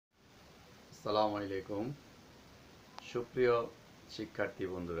আসসালামু আলাইকুম সুপ্রিয় শিক্ষার্থী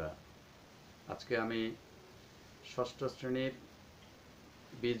বন্ধুরা, আজকে আমি ষষ্ঠ শ্রেণীর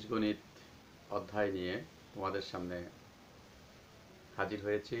বীজগণিত অধ্যায় নিয়ে তোমাদের সামনে হাজির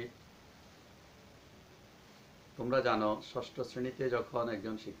হয়েছি। তোমরা জানো, ষষ্ঠ শ্রেণীতে যখন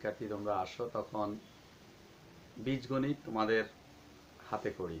একজন শিক্ষার্থী তোমরা আসো তখন বীজগণিত তোমাদের হাতে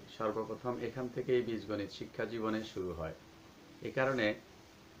করি। সর্বপ্রথম এখান থেকেই বীজগণিত শিক্ষা জীবনে শুরু হয়। এই কারণে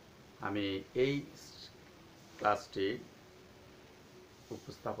আমি এই ক্লাসটি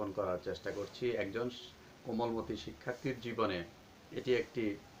উপস্থাপন করার চেষ্টা করছি। একজন কোমলমতি শিক্ষার্থীর জীবনে এটি একটি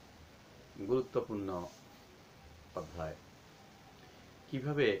গুরুত্বপূর্ণ অধ্যায়।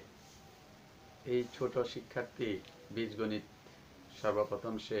 কিভাবে এই ছোট শিক্ষার্থী বীজগণিত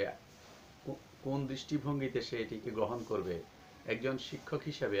সর্বপ্রথম সে কোন দৃষ্টিভঙ্গিতে সে এটিকে গ্রহণ করবে, একজন শিক্ষক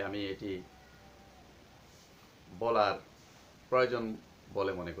হিসেবে আমি এটি বলার প্রয়োজন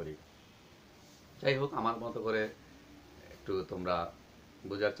বলে মনে করি। যাই হোক, আমার মতো করে একটু তোমরা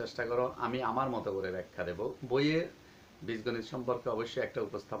বোঝার চেষ্টা করো, আমি আমার মতো করে ব্যাখ্যা দেব। বইয়ে বীজগণিত সম্পর্কে অবশ্যই একটা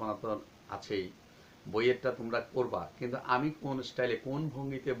উপস্থাপনা তো আছেই, বইয়েরটা তোমরা করবা, কিন্তু আমি কোন স্টাইলে কোন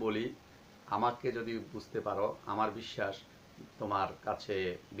ভঙ্গিতে বলি আমাকে যদি বুঝতে পারো, আমার বিশ্বাস তোমার কাছে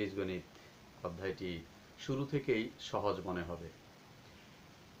বীজগণিত অধ্যায়টি শুরু থেকেই সহজ মনে হবে।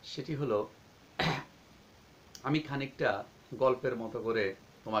 সেটি হলো, আমি খানিকটা গল্পের মতো করে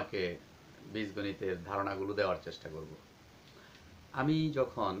তোমাকে বীজগণিতের ধারণাগুলো দেওয়ার চেষ্টা করব। আমি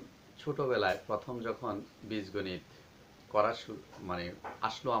যখন ছোটবেলায় প্রথম যখন বীজগণিত করা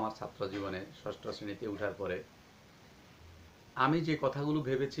আসলো আমার ছাত্র জীবনে, ষষ্ঠ শ্রেণীতে ওঠার পরে আমি যে কথাগুলো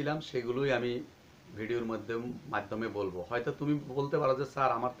ভেবেছিলাম সেগুলোই আমি ভিডিওর মাধ্যমে বলবো। হয়তো তুমি বলতে পারো যে স্যার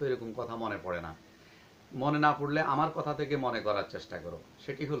আমার তো এরকম কথা মনে পড়ে না। মনে না পড়লে আমার কথা থেকে মনে করার চেষ্টা করো।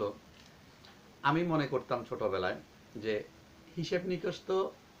 সেটি হলো, আমি মনে করতাম ছোটবেলায় যে হিসেব নিকেশ তো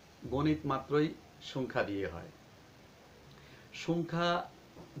গণিত মাত্রই সংখ্যা দিয়ে হয়, সংখ্যা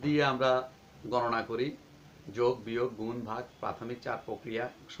দিয়ে আমরা গণনা করি, যোগ বিয়োগ গুণ ভাগ প্রাথমিক 4 প্রক্রিয়া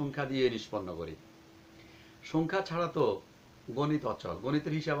সংখ্যা দিয়ে নিষ্পন্ন করি। সংখ্যা ছাড়া তো গণিত অচল,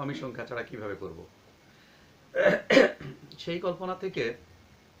 গণিতের হিসাব আমি সংখ্যা ছাড়া কিভাবে করব? সেই কল্পনা থেকে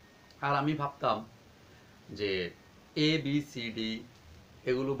আর আমি ভাবতাম যে এ বি সি ডি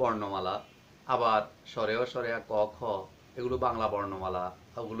এগুলো বর্ণমালা, আবার সরেয় সরেয়া ক খ এগুলো বাংলা বর্ণমালা,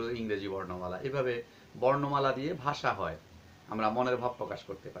 ওগুলো ইংরেজি বর্ণমালা, এভাবে বর্ণমালা দিয়ে ভাষা হয়, আমরা মনের ভাব প্রকাশ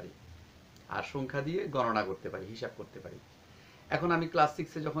করতে পারি, আর সংখ্যা দিয়ে গণনা করতে পারি, হিসাব করতে পারি। এখন আমি ক্লাস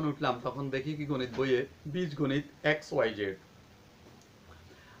 6-এ যখন উঠলাম তখন দেখি কি গণিত বইয়ে বীজগণিত XYZ।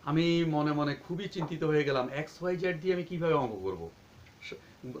 আমি মনে মনে খুবই চিন্তিত হয়ে গেলাম, XYZ দিয়ে আমি কিভাবে অঙ্ক করব?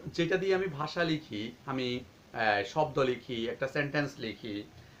 যেটা দিয়ে আমি ভাষা লিখি, আমি শব্দ লিখি, একটা সেন্টেন্স লিখি,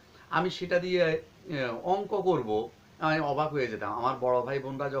 আমি সেটা দিয়ে অঙ্ক করব। আমি অবাক হয়ে যেতাম। আমার বড় ভাই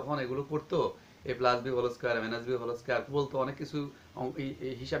বোনরা যখন এগুলো করতো, a + b² - b² বলতো, অনেক কিছু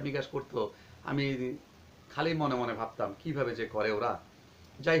হিসাব নিকাশ করতো, আমি খালি মনে মনে ভাবতাম কিভাবে যে করে ওরা।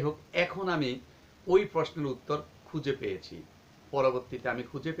 যাই হোক, এখন আমি ওই প্রশ্নের উত্তর খুঁজে পেয়েছি, পরবর্তীতে আমি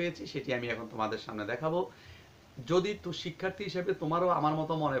খুঁজে পেয়েছি, সেটি আমি এখন তোমাদের সামনে দেখাবো। যদি তো শিক্ষার্থী হিসেবে তোমারও আমার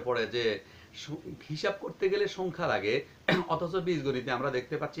মতো মনে পড়ে যে হিসাব করতে গেলে সংখ্যা লাগে, অথচ বীজগণিতে আমরা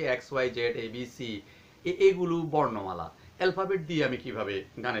দেখতে পাচ্ছি XYZ ABC এগুলো বর্ণমালা, অ্যালফাবেট দিয়ে আমি কিভাবে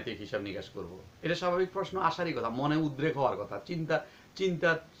গাণিতিক হিসাব নিকাশ করব? এটা স্বাভাবিক প্রশ্ন আসারই কথা, মনে উদ্রেক হওয়ার কথা,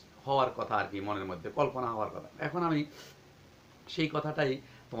 চিন্তা হওয়ার কথা, আর কি মনের মধ্যে কল্পনা হওয়ার কথা। এখন আমি সেই কথাটাই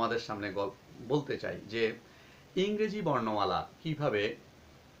তোমাদের সামনে বলতে চাই যে ইংরেজি বর্ণমালা কিভাবে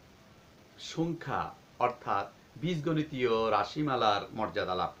সংখ্যা অর্থাৎ বীজগণিতীয় রাশিমালার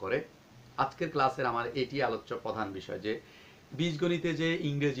মর্যাদা লাভ করে। আজকের ক্লাসের আমার এটি আলোচ্য প্রধান বিষয় যে বীজগণিতে যে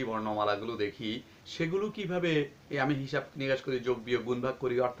ইংরেজি বর্ণমালাগুলো দেখি সেগুলো কিভাবে আমি হিসাব নিকাশ করি, যোগ বিয়োগ গুণ ভাগ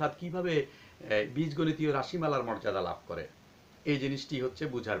করি, অর্থাৎ কিভাবে বীজগণিতীয় রাশিমালার মর্যাদা লাভ করে। এই জিনিসটি হচ্ছে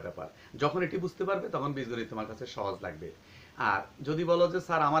বুঝার ব্যাপার। যখন এটি বুঝতে পারবে তখন বীজগণিত তোমার কাছে সহজ লাগবে। আর যদি বলো যে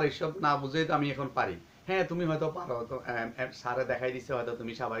স্যার আমার এইসব না বুঝে তো আমি এখন পারি, হ্যাঁ তুমি হয়তো পারো, স্যারে দেখাই দিচ্ছে, হয়তো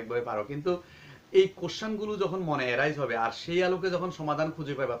তুমি স্বাভাবিকভাবে পারো, কিন্তু এই কোশ্চেনগুলো যখন মনে এরাইজ হবে আর সেই আলোকে যখন সমাধান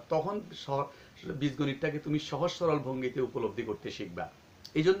খুঁজে পাবা, তখন বীজগণিতটাকে তুমি সহজ সরল ভঙ্গিতে উপলব্ধি করতে শিখবা।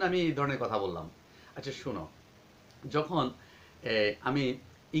 এই জন্য আমি এই ধরনের কথা বললাম। আচ্ছা শোনো, যখন আমি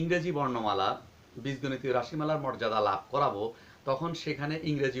ইংরেজি বর্ণমালা বীজগণিতীয় রাশিমালার মর্যাদা লাভ করাবো, তখন সেখানে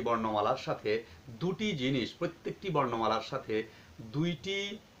ইংরেজি বর্ণমালার সাথে দুটি জিনিস, প্রত্যেকটি বর্ণমালার সাথে দুইটি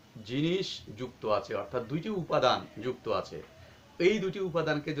জিনিস যুক্ত আছে, অর্থাৎ দুইটি উপাদান যুক্ত আছে। এই দুটি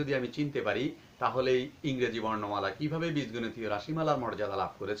উপাদানকে যদি আমি চিনতে পারি, তাহলেই ইংরেজি বর্ণমালা কিভাবে বীজগণিতীয় রাশিমালার মর্যাদা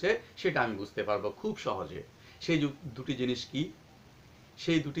লাভ করেছে সেটা আমি বুঝতে পারবো খুব সহজে। সেই দুটি জিনিস কি?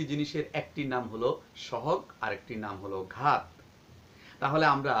 সেই দুটি জিনিসের একটির নাম হলো সহগ আর একটির নাম হলো ঘাত। তাহলে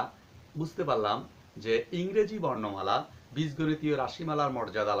আমরা বুঝতে পারলাম যে ইংরেজি বর্ণমালা বীজগণিতীয় রাশিমালার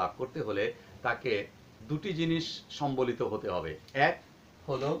মর্যাদা লাভ করতে হলে তাকে দুটি জিনিস সম্বলিত হতে হবে। এক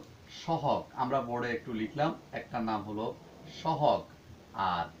হলো সহগ, আমরা বোর্ডে একটু লিখলাম, একটা নাম হলো সহগ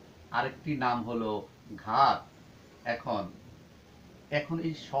আর আরেকটি নাম হলো ঘাত। এখন এখন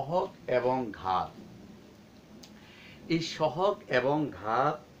এই সহগ এবং ঘাত, এই সহগ এবং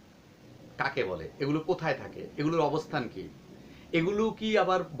ঘাত কাকে বলে, এগুলো কোথায় থাকে, এগুলোর অবস্থান কি, এগুলো কি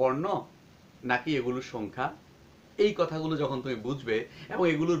আবার বর্ণ নাকি এগুলো সংখ্যা, এই কথাগুলো যখন তুমি বুঝবে এবং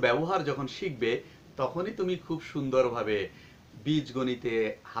এগুলোর ব্যবহার যখন শিখবে তখনই তুমি খুব সুন্দরভাবে বীজগণিতে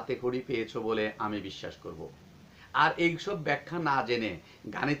হাতে খড়ি পেয়েছো বলে আমি বিশ্বাস করব। আর এইসব ব্যাখ্যা না জেনে,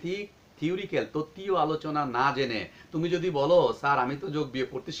 গাণিতিক থিওরিক্যাল তত্ত্বীয় আলোচনা না জেনে তুমি যদি বলো স্যার আমি তো যোগ বিয়োগ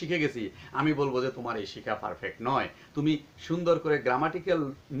করতে শিখে গেছি, আমি বলবো যে তোমার এই শিক্ষা পারফেক্ট নয়। তুমি সুন্দর করে গ্রামাটিক্যাল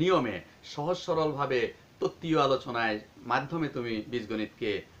নিয়মে সহজ সরলভাবে তত্ত্বীয় আলোচনায় মাধ্যমে তুমি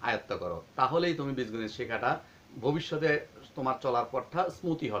বীজগণিতকে আয়ত্ত করো, তাহলেই তুমি বীজগণিত শেখাটা ভবিষ্যতে তোমার চলার পথটা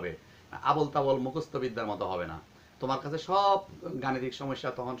স্মুথই হবে, আবল তাবল মুখস্থ বিদ্যার মতো হবে না। তোমার কাছে সব গাণিতিক সমস্যা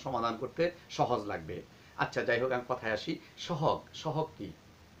তখন সমাধান করতে সহজ লাগবে। আচ্ছা যাই হোক, আমি কথায় আসি। সহগ, সহগ কি?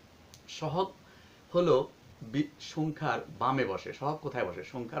 সহগ হলো সংখ্যার বামে বসে। সহগ কোথায় বসে?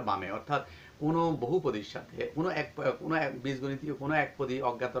 সংখ্যার বামে, অর্থাৎ কোনো বহুপদীর সাথে, কোনো এক বীজগণিতীয় কোনো একপদী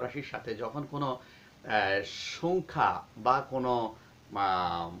অজ্ঞাত রাশির সাথে যখন কোনো সংখ্যা বা কোনো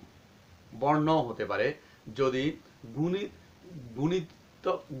বর্ণ হতে পারে, যদি গুণিত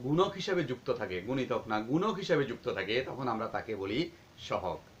গুণক হিসাবে যুক্ত থাকে, গুণিতক না গুণক হিসাবে যুক্ত থাকে, তখন আমরা তাকে বলি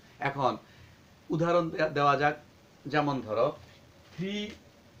সহগ। এখন উদাহরণ দেওয়া যাক, যেমন ধরো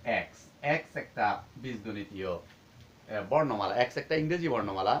 3x, x একটা বীজগণিতীয় বর্ণমালা, x একটা ইংরেজি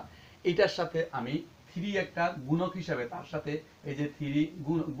বর্ণমালা, এটার সাথে আমি 3 একটা গুণক হিসাবে, তার সাথে এই যে 3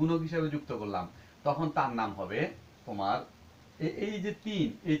 গুণক হিসাবে যুক্ত করলাম, তখন তার নাম হবে তোমার এই যে 3,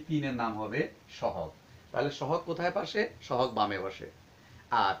 এই 3 এর নাম হবে সহগ। তাহলে সহগ কোথায় বসে? সহগ বামে বসে,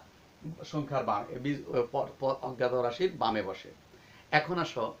 আর সংখ্যার অজ্ঞাত রাশির বামে বসে। এখন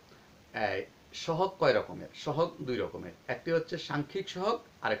আসো, সহগ কয় রকমের? সহগ দুই রকমের, একটি হচ্ছে সাংখ্যিক সহগ,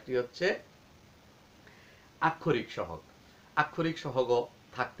 আরেকটি হচ্ছে আক্ষরিক সহগ। আক্ষরিক সহগও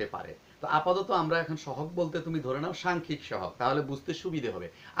থাকতে পারে। তো আপাতত আমরা এখন সহগ বলতে তুমি ধরে নাও সাংখ্যিক সহগ, তাহলে বুঝতে সুবিধে হবে।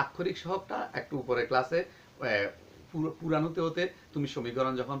 আক্ষরিক সহগটা একটু উপরে ক্লাসে পুরান হতে হতে তুমি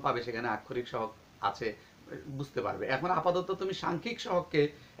সমীকরণ যখন পাবে সেখানে আক্ষরিক সহগ আছে, বুঝতে পারবে। এখন আপাতত তুমি সাংখ্যিক সহগকে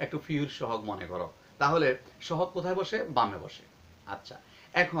একটু ফিউর সহগ মনে করো। তাহলে সহগ কোথায় বসে? বামে বসে। আচ্ছা,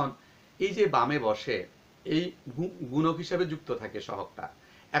 এখন এই যে বামে বসে, এই গুণক হিসাবে যুক্ত থাকে সহগটা।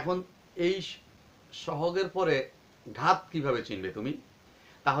 এখন এই সহগের পরে ঘাত কিভাবে চিনবে তুমি?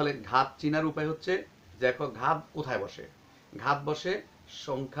 তাহলে ঘাত চিনার উপায় হচ্ছে, দেখো ঘাত কোথায় বসে? ঘাত বসে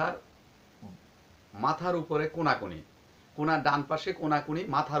সংখ্যার মাথার উপরে কোনাকুনি, কোনা ডান পাশে কোনাকুনি,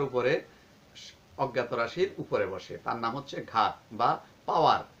 মাথার উপরে অজ্ঞাত রাশির উপরে বসে, তার নাম হচ্ছে ঘাত বা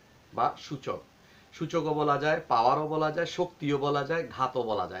পাওয়ার বা সূচক। সূচকও বলা যায়, পাওয়ারও বলা যায়, শক্তিও বলা যায়, ঘাতও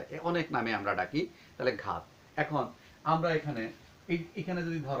বলা যায়, অনেক নামে আমরা ডাকি। তাহলে ঘাত। এখন আমরা এখানে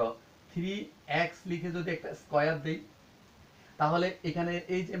যদি ধরো 3x লিখে যদি একটা স্কয়ার দেই, তাহলে এখানে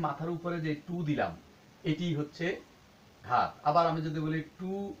এই যে মাথার উপরে যে 2 দিলাম, এটি হচ্ছে ঘাত। আবার আমি যদি বলি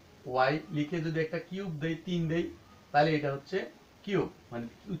 2y লিখে যদি একটা কিউব দেই, 3 দেই, তাহলে এটা হচ্ছে কিউব, মানে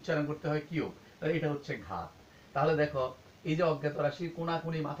উচ্চারণ করতে হয় কিউব, তাহলে এটা হচ্ছে ঘাত। তাহলে দেখো এই যে অজ্ঞাত রাশির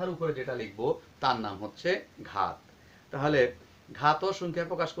কোনাকুনি মাথার উপরে যেটা লিখবো তার নাম হচ্ছে ঘাত। তাহলে ঘাতও সংখ্যায়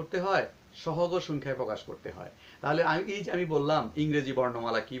প্রকাশ করতে হয়, সহগও সংখ্যায় প্রকাশ করতে হয়। তাহলে আমি বললাম ইংরেজি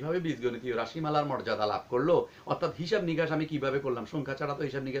বর্ণমালা কিভাবে বীজগণিতীয় রাশিমালার মর্যাদা লাভ করলো, অর্থাৎ হিসাব নিকাশ আমি কিভাবে করলাম, সংখ্যা ছাড়া তো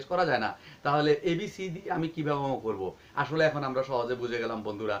হিসাব নিকাশ করা যায় না। তাহলে এবিসিডি আমি কিভাবে অঙ্ক করব? আসলে এখন আমরা সহজে বুঝে গেলাম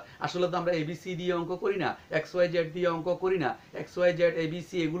বন্ধুরা, আসলে তো আমরা এবিসি দিয়ে অঙ্ক করি না, এক্স ওয়াই জেড দিয়ে অঙ্ক করি না, এক্স ওয়াই জেড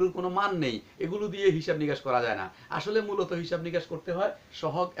এবিসি এগুলোর কোনো মান নেই, এগুলো দিয়ে হিসাব নিকাশ করা যায় না। আসলে মূলত হিসাব নিকাশ করতে হয়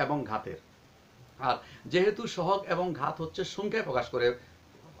সহগ এবং ঘাতের। আর যেহেতু সহগ এবং ঘাত হচ্ছে সংখ্যায় প্রকাশ করে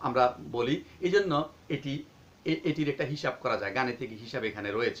আমরা বলি, এই জন্য এটির একটা হিসাব করা যায়, গাণিতিক হিসাব এখানে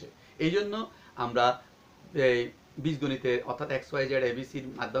রয়েছে। এই জন্য আমরা বীজগণিতে অর্থাৎ এক্স ওয়াই জেড এবিসির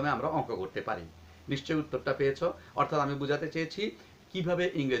মাধ্যমে আমরা অঙ্ক করতে পারি। নিশ্চয়ই উত্তরটা পেয়েছো। অর্থাৎ আমি বোঝাতে চেয়েছি কিভাবে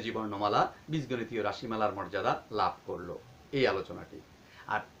ইংরেজি বর্ণমালা বীজগণিতীয় রাশিমালার মর্যাদা লাভ করলো, এই আলোচনাটি।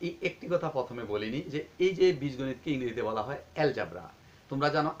 আর এই একটি কথা প্রথমে বলিনি, যে এই যে বীজগণিতকে ইংরেজিতে বলা হয় অ্যালজাবরা। তোমরা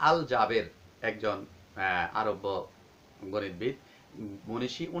জানো আল জাবের একজন আরব্য গণিতবিদ,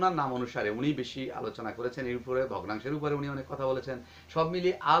 মনীষী, ওনার নাম অনুসারে উনি বেশি আলোচনা করেছেন, এর উপরে ভগ্নাংশের উপরে উনি অনেক কথা বলেছেন। সব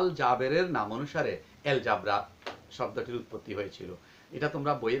মিলিয়ে আল জাবেরের নাম অনুসারে অ্যালজাবরা শব্দটির উৎপত্তি হয়েছিল। এটা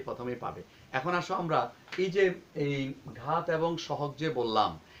তোমরা বইয়ের প্রথমেই পাবে। এখন আসো আমরা এই যে এই ঘাত এবং সহগ যে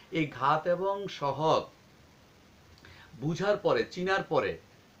বললাম, এই ঘাত এবং সহগ বুঝার পরে, চিনার পরে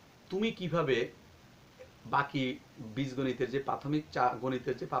তুমি কিভাবে বাকি বীজগণিতের যে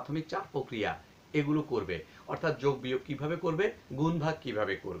গণিতের যে প্রাথমিক চার প্রক্রিয়া এগুলো করবে, অর্থাৎ যোগ বিয়োগ কিভাবে করবে, গুণ ভাগ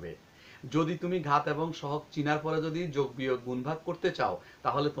কিভাবে করবে। যদি তুমি ঘাত এবং সহগ চিনার পরে যদি যোগ বিয়োগ গুণ ভাগ করতে চাও,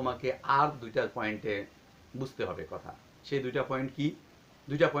 তাহলে তোমাকে আর দুইটা পয়েন্টে বুঝতে হবে কথা। সেই দুইটা পয়েন্ট কি?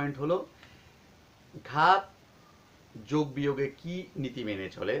 দুইটা পয়েন্ট হলো ঘাত যোগ বিয়োগে কি নীতি মেনে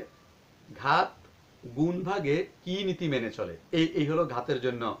চলে, ঘাত গুণ ভাগে কি নীতি মেনে চলে, এই হলো ঘাতের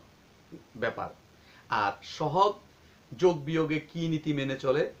জন্য ব্যাপার। আর সহগ যোগ বিয়োগে কি নীতি মেনে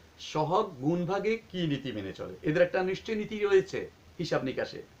চলে, সহগ গুণ ভাগে কি নীতি মেনে চলে, এদের একটা নিশ্চয় নীতি রয়েছে হিসাব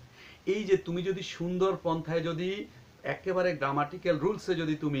নিকাশে। এই যে তুমি যদি সুন্দর পন্থায় যদি একেবারে গ্রামাটিক্যাল রুলসে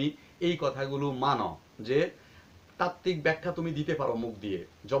যদি তুমি এই কথাগুলো মানো, যে তাত্ত্বিক ব্যাখ্যা তুমি দিতে পারো, মুখ দিয়ে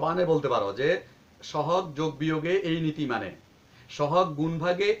জবানে বলতে পারো যে সহগ যোগ বিয়োগে এই নীতি মানে, সহগ গুণ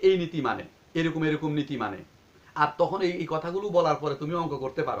ভাগে এই নীতি মানে, এরকম এরকম নীতি মানে, আর তখন এই কথাগুলো বলার পরে তুমি অঙ্ক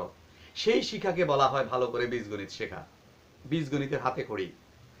করতে পারো, সেই শিক্ষাকে বলা হয় ভালো করে বীজগণিত শেখা, বীজগণিতের হাতে খড়ি।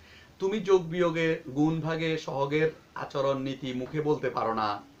 তুমি যোগ বিয়োগে গুণ ভাগে সহগের আচরণ নীতি মুখে বলতে পারো না,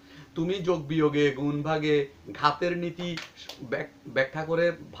 তুমি যোগ বিয়োগে গুণ ভাগে ঘাতের নীতি ব্যাখ্যা করে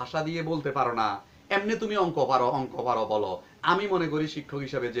ভাষা দিয়ে বলতে পারো না, এমনি তুমি অঙ্ক পারো বলো। আমি মনে করি শিক্ষক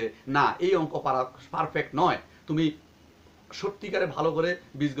হিসাবে যে না, এই অঙ্ক পারা পারফেক্ট নয়, তুমি সত্যিকারে ভালো করে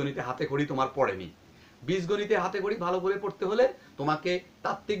বীজগণিতে হাতে খড়ি তোমার পড়েনি। বীজগণিতে হাতে খড়ি ভালো করে পড়তে হলে তোমাকে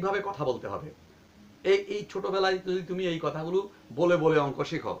তাত্ত্বিকভাবে কথা বলতে হবে। এই ছোটবেলায় যদি তুমি এই কথাগুলো বলে বলে অঙ্ক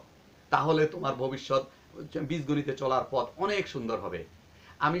শেখো, তাহলে তোমার ভবিষ্যৎ বীজগণিতে চলার পথ অনেক সুন্দর হবে।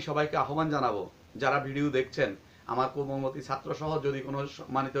 আমি সবাইকে আহ্বান জানাবো, যারা ভিডিও দেখছেন, আমার কোমলমতি ছাত্র সহ যদি কোনো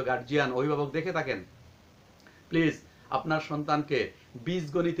সম্মানিত গার্জিয়ান অভিভাবক দেখে থাকেন, প্লিজ আপনার সন্তানকে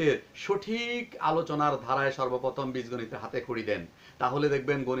বীজগণিতের সঠিক আলোচনার ধারায় সর্বপ্রথম বীজগণিতের হাতে খড়ি দেন, তাহলে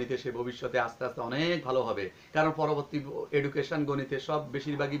দেখবেন গণিতে সে ভবিষ্যতে আস্তে আস্তে অনেক ভালো হবে। কারণ পরবর্তী এডুকেশন গণিতে সব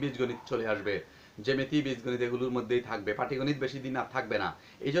বেশিরভাগই বীজগণিত চলে আসবে, জ্যামিতি বীজগণিত এগুলোর মধ্যেই থাকবে, পাটিগণিত বেশি দিন আর থাকবে না।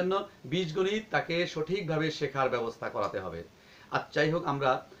 এই জন্য বীজগণিত তাকে সঠিকভাবে শেখার ব্যবস্থা করাতে হবে। আর যাই হোক,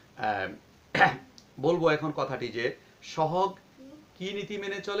 আমরা বলবো এখন কথাটি যে সহগ কি নীতি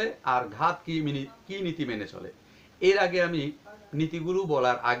মেনে চলে আর ঘাত কি নীতি মেনে চলে। এর আগে আমি নীতিগুলো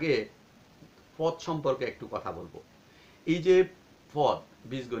বলার আগে পদ সম্পর্কে একটু কথা বলবো। এই যে পদ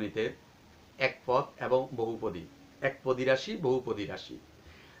বীজগণিতে এক পদ এবং বহুপদী, একপদী রাশি বহুপদী রাশি,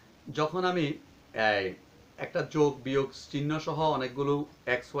 যখন আমি একটা যোগ বিয়োগ চিহ্ন সহ অনেকগুলো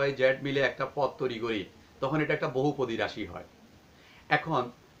এক্স ওয়াই জেড মিলে একটা পদ তৈরি করি, তখন এটা একটা বহুপদী রাশি হয়। এখন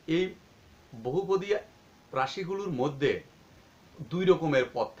এই বহুপদী রাশিগুলোর মধ্যে দুই রকমের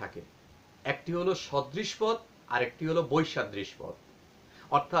পদ থাকে, একটি হলো সদৃশ পদ আর একটি হলো বৈসাদৃশ পদ।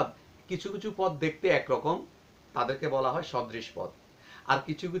 অর্থাৎ কিছু কিছু পদ দেখতে একরকম, তাদেরকে বলা হয় সদৃশ পদ, আর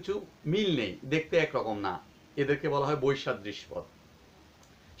কিছু কিছু মিল নেই, দেখতে একরকম না, এদেরকে বলা হয় বৈসাদৃশ পদ।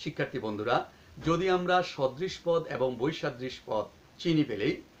 শিক্ষার্থী বন্ধুরা, যদি আমরা সদৃশ পদ এবং বৈসাদৃশ পদ চিনি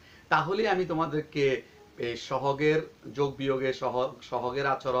পেলেই, তাহলে আমি তোমাদেরকে এই সহগের যোগ বিয়োগে সহগের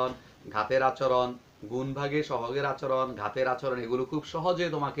আচরণ, ঘাতের আচরণ, গুণ ভাগে সহগের আচরণ, ঘাতের আচরণ, এগুলো খুব সহজে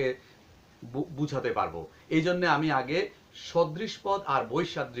তোমাকে বুঝাতে পারবো। এই জন্য আমি আগে সদৃশ পদ আর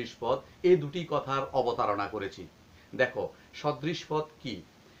বৈসাদৃশ পদ এই দুটি কথার অবতারণা করেছি। দেখো, সদৃশ পদ কি,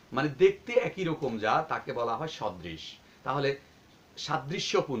 মানে দেখতে একই রকম যা, তাকে বলা হয় সদৃশ। তাহলে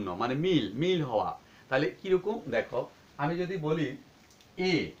সাদৃশ্যপূর্ণ মানে মিল হওয়া, তাহলে কিরকম দেখো, আমি যদি বলি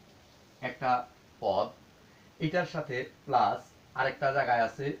এ একটা পদ, এটার সাথে প্লাস আরেকটা জায়গায়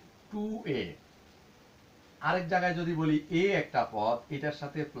আছে 2a, আরেক জায়গায় যদি বলি এ একটা পদ, এটার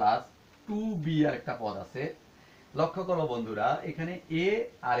সাথে প্লাস 2b আর একটা পদ আছে। লক্ষ্য করো বন্ধুরা, এখানে এ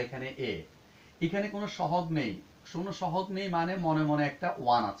আর এখানে এ, এখানে কোনো সহগ নেই, মানে মনে মনে একটা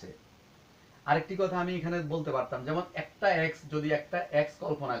 1 আছে। আরেকটি কথা আমি এখানে বলতে পারতাম, যেমন একটা x, যদি একটা x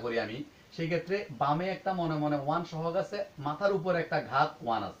কল্পনা করি আমি, সেই ক্ষেত্রে বামে একটা মনে মনে 1 সহগ আছে, মাথার উপর একটা ঘাত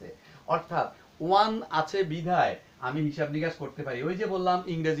 1 আছে। অর্থাৎ 1 আছে বিধায় আমি হিসাব নিকাশ করতে পারি। ওই যে বললাম,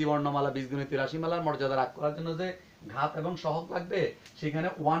 ইংরেজি বর্ণমালা বীজগণিত রাশিমালার মর্যাদা রাখ করার জন্য যে ঘাত এবং সহগ লাগবে, সেখানে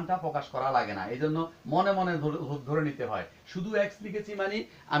 1টা প্রকাশ করা লাগে না, এই জন্য মনে মনে ধরে নিতে হয়। শুধু x লিখেছি মানে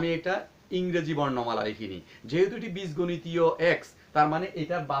আমি এটা ইংরেজি বর্ণমালা লিখিনি, যেহেতু এটি বীজগণিতীয় x, তার মানে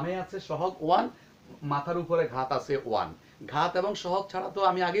এটা বামে আছে সহগ 1, মাথার উপরে ঘাত আছে 1। ঘাত এবং সহগ ছাড়া, তো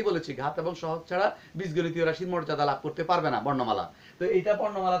আমি আগেই বলেছি, ঘাত এবং সহগ ছাড়া বীজগণিতীয় রাশির মর্যাদা লাভ করতে পারবে না বর্ণমালা। তো এইটা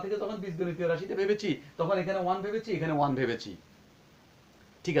বর্ণমালা থেকে যখন বীজগণিতীয় রাশিতে ভেবেছি, তখন এখানে 1 ভেবেছি, এখানে 1 ভেবেছি।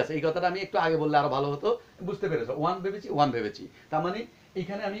 ঠিক আছে, এই কথাটা আমি একটু আগে বললে আরো ভালো হতো, বুঝতে পেরেছো? 1 ভেবেছি, 1 ভেবেছি, তার মানে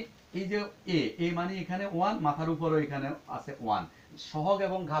এখানে আমি এই যে এ মানে এখানে 1, মাথার উপরও এখানে আছে 1, সহগ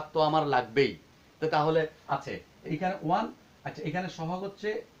এবং ঘাত তো আমার লাগবেই। তো তাহলে আছে এখানে 1, আচ্ছা এখানে সহগ হচ্ছে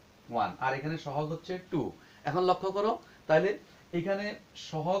 1 আর এখানে সহগ হচ্ছে 2। এখন লক্ষ্য করো, তাহলে এখানে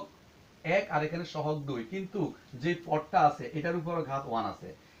সহগ 1 আর এখানে সহগ 2, কিন্তু যে পদটা আছে এটার উপরও ঘাত 1 আছে।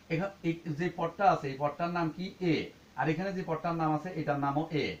 এখানে যে পদটা আছে এই পদটার নাম কি a, আর এখানে যে পদটার নাম আছে এটার নামও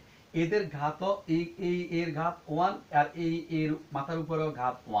a। এদের ঘাতও এই এর ঘাত 1 আর এই এর মাথার উপরেও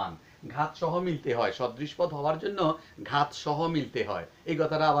ঘাত 1। ঘাত সহ মিলতে হয়, সদৃশ পদ হওয়ার জন্য ঘাত সহ মিলতে হয়। এই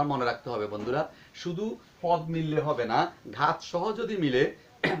কথাটা আবার মনে রাখতে হবে বন্ধুরা। শুধু পদ মিললে হবে না, ঘাত সহ যদি মিলে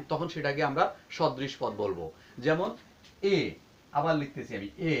তখন সেটাকে আমরা সদৃশ পদ বলবো। যেমন a, আবার লিখতেছি আমি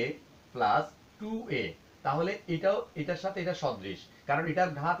a প্লাস 2a, তাহলে এটাও এটার সাথে এটা সদৃশ, কারণ এটার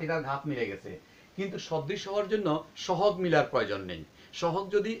ঘাত মিলে গেছে। কিন্তু সদৃশ হওয়ার জন্য সহগ মিলার প্রয়োজন নেই। সহগ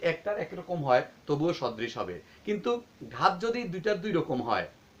যদি একটার একরকম হয় তবুও সদৃশ হবে, কিন্তু ঘাত যদি দুইটার দুই রকম হয়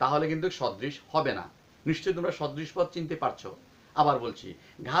তাহলে কিন্তু সদৃশ হবে না। নিশ্চয়ই তোমরা সদৃশ পদ চিনতে পারছো। আবার বলছি,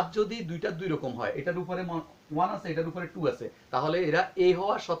 ঘাত যদি দুইটার দুই রকম হয়, এটার উপরে 1 আছে এটার উপরে 2 আছে, তাহলে এরা a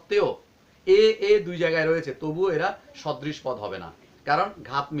হওয়া সত্ত্বেও এ দুই জায়গায় রয়েছে তবুও এরা সদৃশ পদ হবে না, কারণ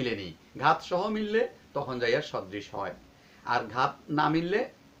ঘাত মিলেনি। ঘাত সহ মিললে তখন যাইয়া সদৃশ হয়, আর ঘাত না মিললে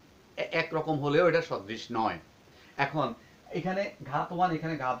একরকম হলেও এটা সদৃশ নয়। এখন এখানে ঘাত 1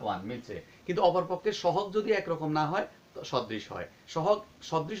 এখানে ঘাত 1 মিলছে, কিন্তু অপরপক্ষে সহগ যদি একরকম না হয় তো সদৃশ হয়। সহগ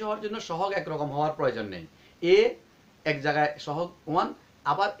সদৃশ হওয়ার জন্য সহগ একরকম হওয়ার প্রয়োজন নেই। এ এক জায়গায় সহগ 1,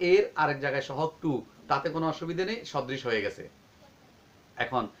 আবার এর আরেক জায়গায় সহগ 2, তাতে কোনো অসুবিধা নেই, সদৃশ হয়ে গেছে।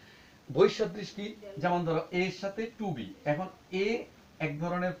 এখন বৈসদৃশ কি? যেমন ধরো a এর সাথে 2b, এখন a এক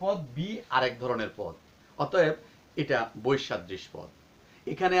ধরনের পদ, b আরেক ধরনের পদ, অতএব এটা বৈসাদৃশ পদ।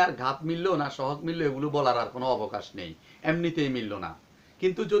 এখানে আর ঘাত মিললো না সহগ মিললো এগুলো বলার আর কোনো অবকাশ নেই, এমনিতেই মিললো না।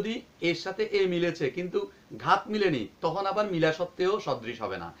 কিন্তু যদি এর সাথে এ মিলেছে কিন্তু ঘাত মিলেনি, তখন আবার মিলা সত্ত্বেও সদৃশ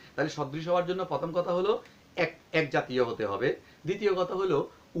হবে না। তাহলে সদৃশ হওয়ার জন্য প্রথম কথা হলো এক জাতীয় হতে হবে, দ্বিতীয় কথা হলো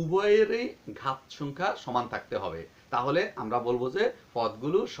উভয়েরই ঘাত সংখ্যা সমান থাকতে হবে, তাহলে আমরা বলবো যে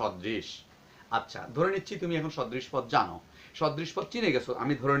পদগুলো সদৃশ। আচ্ছা, ধরে নিচ্ছি তুমি এখন সদৃশ পদ জানো, সদৃশ পদ চিনে গেছো,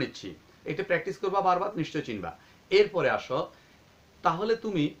 আমি ধরে নিচ্ছি, এটা প্র্যাকটিস করবা বারবার, নিশ্চয় চিনবা। এরপরে আসো, তাহলে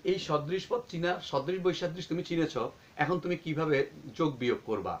তুমি এই সদৃশ পদ চিনা, সদৃশ বৈসাদৃশ তুমি চিনেছ, এখন তুমি কিভাবে যোগ বিয়োগ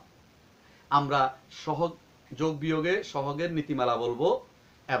করবা? আমরা সহগ যোগ বিয়োগে সহগের নীতিমালা বলবো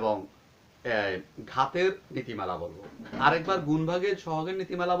এবং ঘাতের নীতিমালা বলবো, আরেকবার গুণ ভাগে সহগের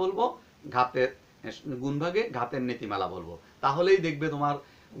নীতিমালা বলবো, ঘাতের গুণ ভাগে ঘাতের নীতিমালা বলবো। তাহলেই দেখবে তোমার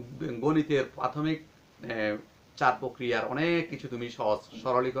গণিতের প্রাথমিক চার প্রক্রিয়ার অনেক কিছু তুমি সহজ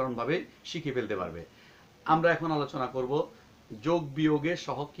সরলীকরণ ভাবে শিখে ফেলতে পারবে। আমরা এখন আলোচনা করব যোগ বিয়োগে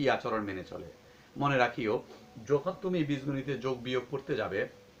সহগ কি আচরণ মেনে চলে। মনে রাখিও, যখন তুমি বীজগণিতে যোগ বিয়োগ করতে যাবে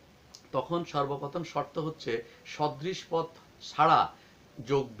তখন সর্বপ্রথম শর্ত হচ্ছে সদৃশ পদ ছাড়া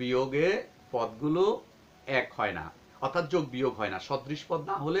যোগ বিয়োগে পদগুলো এক হয় না, অর্থাৎ যোগ বিয়োগ হয় না। সদৃশ পদ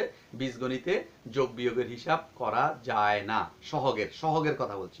না হলে বীজগণিতে যোগ বিয়োগের হিসাব করা যায় না। সহগের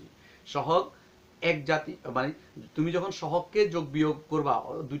কথা বলছি। সহগ এক জাতি, মানে তুমি যখন সহগকে যোগ বিয়োগ করবা,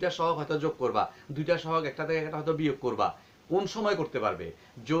 দুইটা সহগ হয়তো যোগ করবা, দুইটা সহগ একটা থেকে একটা হয়তো বিয়োগ করবা, কোন সময় করতে পারবে?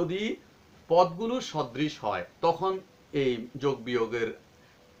 যদি পদগুলো সদৃশ হয় তখন এই যোগ বিয়োগের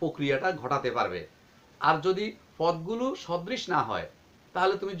প্রক্রিয়াটা ঘটাতে পারবে। আর যদি পদগুলো সদৃশ না হয়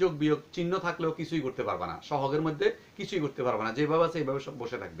তাহলে তুমি যোগ বিয়োগ চিহ্ন থাকলেও কিছুই করতে পারবে না, সহগের মধ্যে কিছুই করতে পারবে না, যেভাবে আছে এইভাবে সব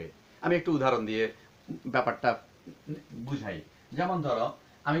বসে থাকবে। আমি একটু উদাহরণ দিয়ে ব্যাপারটা বুঝাই। যেমন ধরো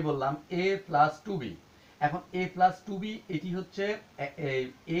আমি বললাম a প্লাস 2b, এখন a প্লাস 2b এটি হচ্ছে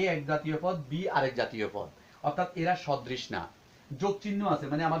a এক জাতীয় পদ, b আরেক জাতীয় পদ, অর্থাৎ এরা সদৃশ না। যোগ চিহ্ন আছে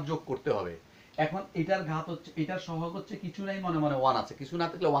মানে আমার যোগ করতে হবে। এখন এটার ঘাত হচ্ছে, এটার সহগ হচ্ছে কিছু নাই, মনে মনে 1 আছে, কিছু না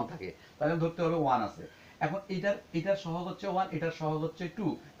থাকলে 1 থাকে, তাহলে ধরতে হবে 1 আছে। এখন এটার সহগ হচ্ছে 1, এটার সহগ হচ্ছে 2,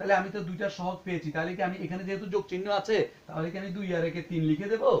 তাহলে আমি তো দুইটার সহগ পেয়েছি, তাহলে কি আমি এখানে যেহেতু যোগ চিহ্ন আছে তাহলে কি আমি 2 আর 1 3 লিখে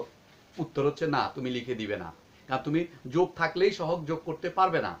দেব? উত্তর হচ্ছে না, তুমি লিখে দিবে না, কারণ তুমি যোগ থাকলেই সহগ যোগ করতে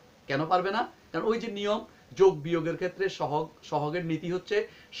পারবে না। কেন পারবে না? কারণ ওই যে নিয়ম, যোগ বিয়োগের ক্ষেত্রে সহগের নীতি হচ্ছে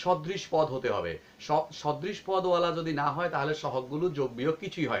সদৃশ পদ হতে হবে। সদৃশ পদওয়ালা যদি না হয় তাহলে সহগগুলো যোগ বিয়োগ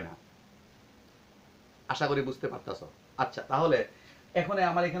কিছুই হয় না। আশা করি বুঝতে পারতেছো। আচ্ছা, তাহলে এখন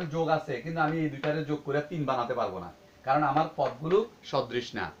আমার এখানে যোগ আছে কিন্তু আমি এই দুইটারে যোগ করে 3 বানাতে পারবো না, কারণ আমার পদগুলো সদৃশ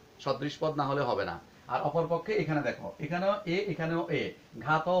না, সদৃশ পদ না হলে হবে না। আর অপরপক্ষে এখানে দেখো, এখানেও a এখানেও a,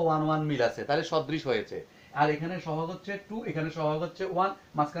 ঘাতও 1 1 মিল আছে, তাহলে সদৃশ হয়েছে। আর এখানে সহগ হচ্ছে 2, এখানে সহগ হচ্ছে 1,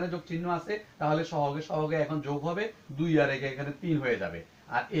 মাঝখানে যোগ চিহ্ন আছে, তাহলে সহগে এখন যোগ হবে 2 আর 1 এখানে 3 হয়ে যাবে,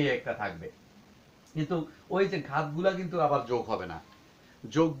 আর a একটা থাকবে। কিন্তু ওই যে ঘাতগুলা কিন্তু আবার যোগ হবে না।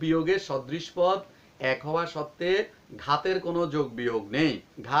 যোগ বিয়োগে সদৃশ পদ এক হওয়া সত্ত্বে ঘাতের কোনো যোগ বিয়োগ নেই,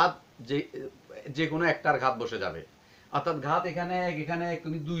 ঘাত যে কোনো একটার ঘাত বসে যাবে, অর্থাৎ ঘাত এখানে এক এখানে এক,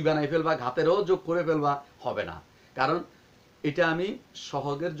 তুমি 2 বানাই ফেলবা, ঘাতেরও যোগ করে ফেলবা, হবে না। কারণ এটা আমি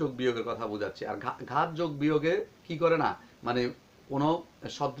সহগের যোগ বিয়োগের কথা বোঝাচ্ছি। আর ঘাত যোগ বিয়োগে কি করে না, মানে কোনো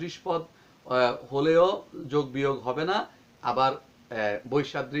সদৃশ পদ হলেও যোগ বিয়োগ হবে না, আবার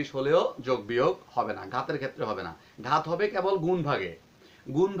বৈসাদৃশ হলেও যোগ বিয়োগ হবে না, ঘাতের ক্ষেত্রে হবে না। ঘাত হবে কেবল গুণ ভাগে,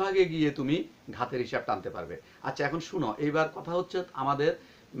 গুণ ভাগে গিয়ে তুমি ঘাতের হিসাব টানতে পারবে। আচ্ছা এখন শুনো, এইবার কথা হচ্ছে আমাদের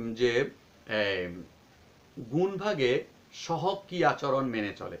যে গুণ ভাগে সহগ কি আচরণ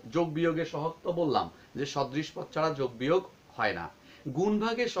মেনে চলে। যোগ বিয়োগে সহগ তো বললাম যে সদৃশ পদ ছাড়া যোগ বিয়োগ হয় না। গুণ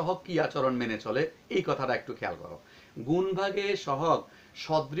ভাগে সহগ কি আচরণ মেনে চলে এই কথাটা একটু খেয়াল করো। গুণ ভাগে সহগ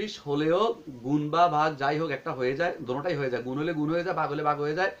সদৃশ হলেও গুণ বা ভাগ যাই হোক একটা হয়ে যায়, দুটোটাই হয়ে যায়, গুণ হলে গুণ হয়ে যায়, ভাগ হলে ভাগ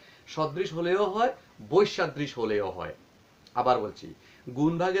হয়ে যায়। সদৃশ হলেও হয়, বৈসাদৃশ হলেও হয়। আবার বলছি,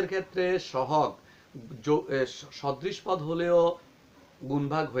 গুণ ভাগের ক্ষেত্রে সহগ সদৃশ পদ হলেও গুণ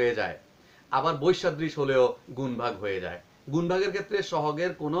ভাগ হয়ে যায়, আবার বৈসাদৃশ হলেও গুণ ভাগ হয়ে যায়। গুণ ভাগের ক্ষেত্রে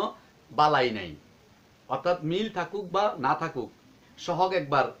সহগের কোনো বালাই নেই, অর্থাৎ মিল থাকুক বা না থাকুক সহগ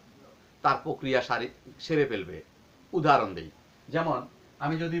একবার তার প্রক্রিয়া সেরে ফেলবে। উদাহরণ দেই, যেমন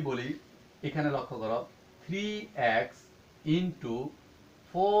আমি যদি বলি এখানে লক্ষ্য করো 3x ইন্টু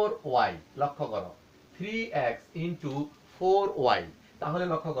 4y, লক্ষ্য করো 3x ইন্টু 4y, তাহলে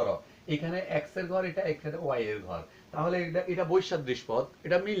লক্ষ্য করো এখানে x এর ঘর এটা, এখানে y এর ঘর, তাহলে এটা বৈসাদৃশ পদ,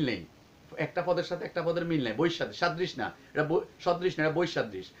 এটা মিল নেই, একটা পদের সাথে একটা পদের মিল নেই, বৈসাদৃশ, সাদৃশ না, এটা সদৃশ না, এটা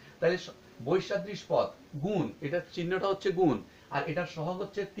বৈসাদৃশ। তাহলে বৈসাদৃশ পদ গুণ, এটা চিহ্নটা হচ্ছে গুণ, আর এটার সহগ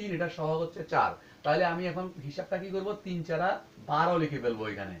হচ্ছে 3, এটার সহগ হচ্ছে 4। তাহলে আমি এখন হিসাবটা কি করব, 3 4 12 লিখে ফেলবো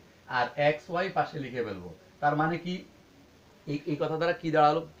এখানে, আর এক্স ওয়াই পাশে লিখে ফেলবো। তার মানে কি এই কথা দ্বারা কি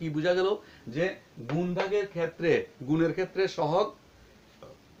দাঁড়ালো, কি বোঝা গেল, যে গুণ ভাগের ক্ষেত্রে, গুণের ক্ষেত্রে সহগ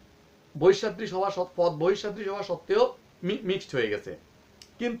বৈসাদৃশ হওয়া পদ বৈসাদৃশ হওয়া সত্ত্বেও মিক্সড হয়ে গেছে।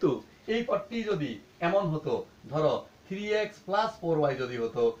 কিন্তু এই পদটি যদি এমন হতো, ধরো 3x প্লাস 4y যদি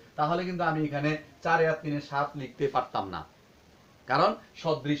হতো, তাহলে কিন্তু আমি এখানে 4 আর 3 7 লিখতে পারতাম না, কারণ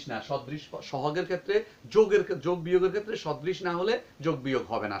সদৃশ না। সদৃশ সহগের ক্ষেত্রে যোগ বিয়োগের ক্ষেত্রে সদৃশ না হলে যোগ বিয়োগ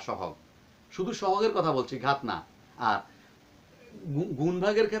হবে না সহগ, শুধু সহগের কথা বলছি, ঘাত না। আর গুণ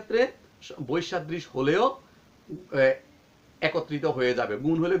ভাগের ক্ষেত্রে বৈসাদৃশ হলেও একত্রিত হয়ে যাবে,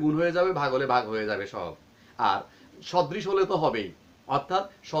 গুণ হলে গুণ হয়ে যাবে, ভাগ হলে ভাগ হয়ে যাবে সহগ। আর সদৃশ হলে তো হবেই, অর্থাৎ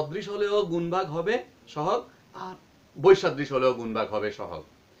সদৃশ হলেও গুণ ভাগ হবে সহগ, আর বৈসাদৃশ হলেও গুণ ভাগ হবে সহগ।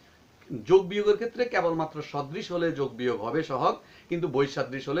 যোগ বিয়োগের ক্ষেত্রে কেবলমাত্র সদৃশ হলে যোগ বিয়োগ হবে সহগ, কিন্তু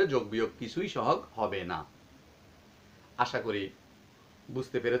বৈসাদৃশ হলে যোগ বিয়োগ কিছুই সহগ হবে না। আশা করি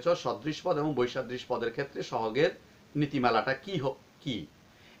বুঝতে পেরেছ সদৃশ পদ এবং বৈসাদৃশ পদের ক্ষেত্রে সহগের নীতিমালাটা কি।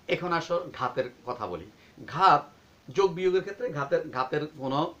 এখন আসো ঘাতের কথা বলি। ঘাত যোগ বিয়োগের ক্ষেত্রে ঘাতের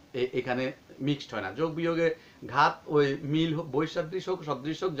কোনো এখানে মিক্সড হয় না। যোগ বিয়োগে ঘাত ওই মিল হোক, বৈসাদৃশ হোক,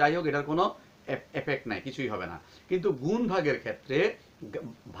 সদৃশ হোক, যাই হোক, এটার কোনো এফেক্ট নাই, কিছুই হবে না। কিন্তু গুণ ভাগের ক্ষেত্রে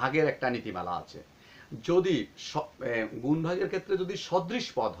ভাগের একটা নীতিমালা আছে। যদি গুণ ভাগের ক্ষেত্রে যদি সদৃশ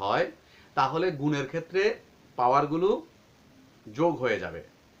পদ হয়, তাহলে গুণের ক্ষেত্রে পাওয়ারগুলো যোগ হয়ে যাবে,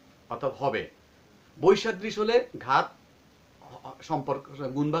 অর্থাৎ হবে। বৈসাদৃশ হলে ঘাত সম্পর্ক,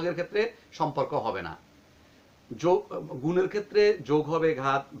 গুণ ভাগের ক্ষেত্রে সম্পর্ক হবে না। গুণের ক্ষেত্রে যোগ হবে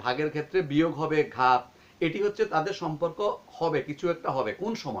ঘাত, ভাগের ক্ষেত্রে বিয়োগ হবে ঘাত, এটি হচ্ছে তাদের সম্পর্ক হবে, কিছু একটা হবে।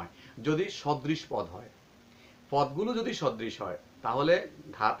 কোন সময়? যদি সদৃশ পদ হয়। পদগুলো যদি সদৃশ হয়, তাহলে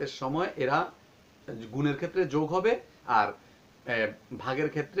ঘাতের সময় এরা গুণের ক্ষেত্রে যোগ হবে, আর ভাগের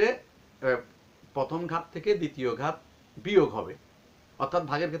ক্ষেত্রে প্রথম ঘাত থেকে দ্বিতীয় ঘাত বিয়োগ হবে, অর্থাৎ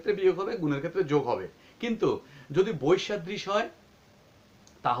ভাগের ক্ষেত্রে বিয়োগ হবে, গুণের ক্ষেত্রে যোগ হবে। কিন্তু যদি বৈসাদৃশ হয়,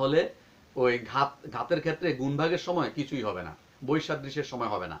 তাহলে ওই ঘাতের ক্ষেত্রে গুণ ভাগের সময় কিছুই হবে না, বৈসাদৃশের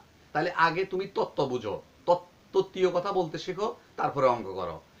সময় হবে না। তাহলে আগে তুমি তত্ত্ব বুঝো, তত্ত্বীয় কথা বলতে শেখো, তারপরে অঙ্ক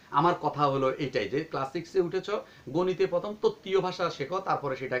করো। আমার কথা হলো এটাই, যে ক্লাস 6-এ উঠেছ, গণিতে প্রথম তত্ত্বীয় ভাষা শেখো,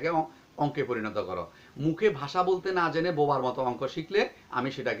 তারপরে সেটাকে অঙ্কে পরিণত করো। মুখে ভাষা বলতে না জেনে বোবার মতো অঙ্ক শিখলে আমি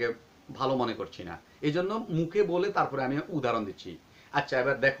সেটাকে ভালো মনে করছি না, এই জন্য মুখে বলে তারপরে আমি উদাহরণ দিচ্ছি। আচ্ছা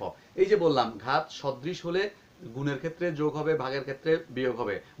এবার দেখো, এই যে বললাম ঘাত সদৃশ হলে গুণের ক্ষেত্রে যোগ হবে, ভাগের ক্ষেত্রে বিয়োগ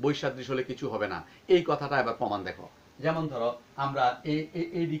হবে, বৈসাদৃশ হলে কিছু হবে না, এই কথাটা এবার প্রমাণ দেখো। যেমন ধরো আমরা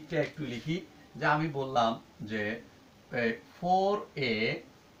এই দিকটা একটু লিখি, যে আমি বললাম যে 4a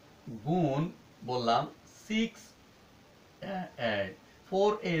গুণ বললাম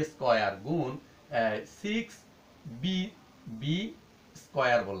 4a স্কয়ার গুণ 6b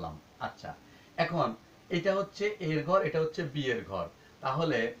স্কয়ার বললাম। আচ্ছা এখন এটা হচ্ছে এর ঘর, এটা হচ্ছে বি এর ঘর,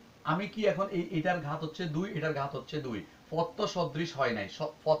 তাহলে আমি কি এখন এটার ঘাত হচ্ছে 2, এটার ঘাত হচ্ছে 2, পদ তো সদৃশ হয় নাই,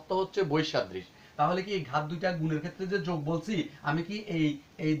 পদ তো হচ্ছে বৈসাদৃশ। তাহলে কি এই ঘাত দুইটা গুণের ক্ষেত্রে যে যোগ বলছি, আমি কি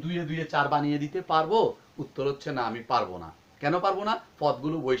এই 2 এ 2 এ 4 বানিয়ে দিতে পারবো? উত্তর হচ্ছে না, আমি পারবো না। কেন পারবো না?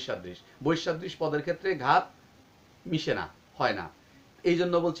 পদগুলো বৈসাদৃশ, বৈসাদৃশ পদের ক্ষেত্রে ঘাত মিশে না, হয় না, এই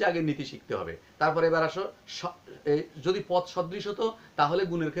জন্য বলছি আগে নীতি শিখতে হবে। তারপরে এবার আসো, যদি পদ সদৃশ হতো তাহলে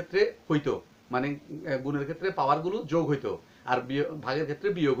গুণের ক্ষেত্রে হইতো, মানে গুণের ক্ষেত্রে পাওয়ারগুলো যোগ হইতো, আর ভাগের ক্ষেত্রে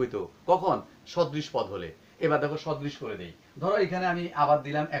বিয়োগ হইতো। কখন? সদৃশ পদ হলে। এবার দেখো সদৃশ করে দেই। ধরো এখানে আমি আবার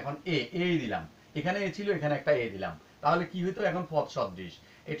দিলাম এখন এ দিলাম, এখানে এ ছিল, এখানে একটা এ দিলাম, তাহলে কি হইতো এখন পথ সদৃশ।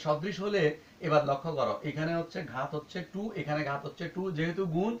 এই সদৃশ হলে এবার লক্ষ্য করো এখানে হচ্ছে ঘাত হচ্ছে 2, এখানে ঘাত হচ্ছে 2, যেহেতু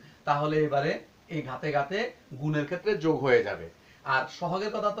গুণ তাহলে এবারে এই ঘাতে ঘাতে গুণের ক্ষেত্রে যোগ হয়ে যাবে। আর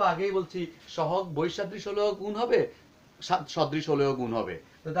সহগের কথা তো আগেই বলছি, সহগ বৈসাদৃশ হলেও গুণ হবে, সদৃশ হলেও গুণ হবে।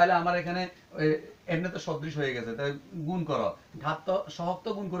 তো তাহলে আমার এখানে এমনি তো সদৃশ হয়ে গেছে, তাই গুণ করো, ঘাত তো সহগ তো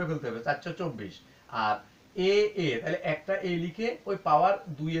গুণ করে ফেলতে হবে, 424। আর এ তাহলে একটা এ লিখে ওই পাওয়ার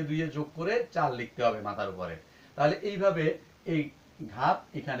 2 যোগ করে 4 লিখতে হবে মাথার উপরে। তাহলে এইভাবে এই ঘাত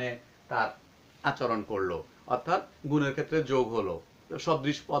এখানে তার আচরণ করলো, অর্থাৎ গুণের ক্ষেত্রে যোগ হলো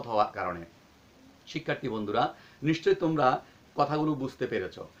সদৃশ পদ হওয়ার কারণে। শিক্ষার্থী বন্ধুরা, নিশ্চয়ই তোমরা কথাগুলো বুঝতে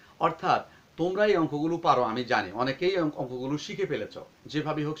পেরেছো। অর্থাৎ তোমরা এই অঙ্কগুলো পারো, আমি জানি অনেকেই অঙ্কগুলো শিখে ফেলেছো,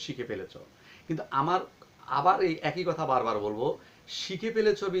 যেভাবে হোক শিখে ফেলেছো। কিন্তু আমার আবার এই একই কথা বারবার বলবো, শিখে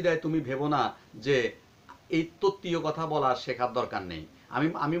ফেলেছো বিদায় তুমি ভেবো না যে এই তত্ত্বীয় কথা বলা শেখার দরকার নেই।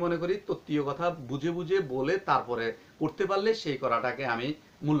 আমি মনে করি তত্ত্বীয় কথা বুঝে বুঝে বলে তারপরে করতে পারলে সেই করাটাকে আমি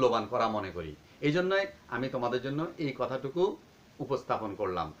মূল্যবান করা মনে করি। এই জন্যই আমি তোমাদের জন্য এই কথাটুকু উপস্থাপন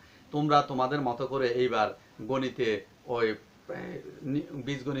করলাম। তোমরা তোমাদের মতো করে এইবার গণিতে ওই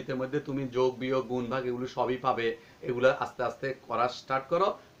বীজগণিতের মধ্যে তুমি যোগ বিয়োগ গুণ ভাগ এগুলো সবই পাবে, এগুলো আস্তে আস্তে করা স্টার্ট করো,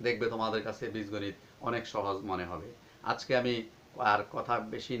 দেখবে তোমাদের কাছে বীজগণিত অনেক সহজ মনে হবে। আজকে আমি আর কথা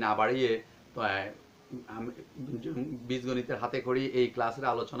বেশি না বাড়িয়ে বীজগণিতের হাতে খড়ি এই ক্লাসের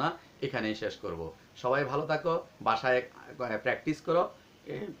আলোচনা এখানেই শেষ করব। সবাই ভালো থাকো, বাসায় প্র্যাকটিস করো,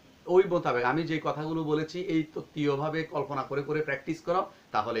 ওই মোতাবেক আমি যে কথাগুলো বলেছি এই তত্ত্বীয়ভাবে কল্পনা করে করে প্র্যাকটিস করো,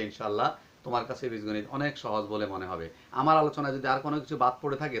 তাহলে ইনশাল্লাহ তোমার কাছে বীজগণিত অনেক সহজ বলে মনে হবে। আমার আলোচনা যদি আর কোনো কিছু বাদ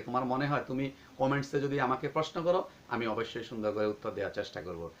পড়ে থাকে, তোমার মনে হয়, তুমি কমেন্টসে যদি আমাকে প্রশ্ন করো, আমি অবশ্যই সুন্দর করে উত্তর দেওয়ার চেষ্টা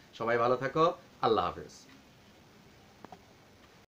করব। সবাই ভালো থাকো, আল্লাহ হাফেজ।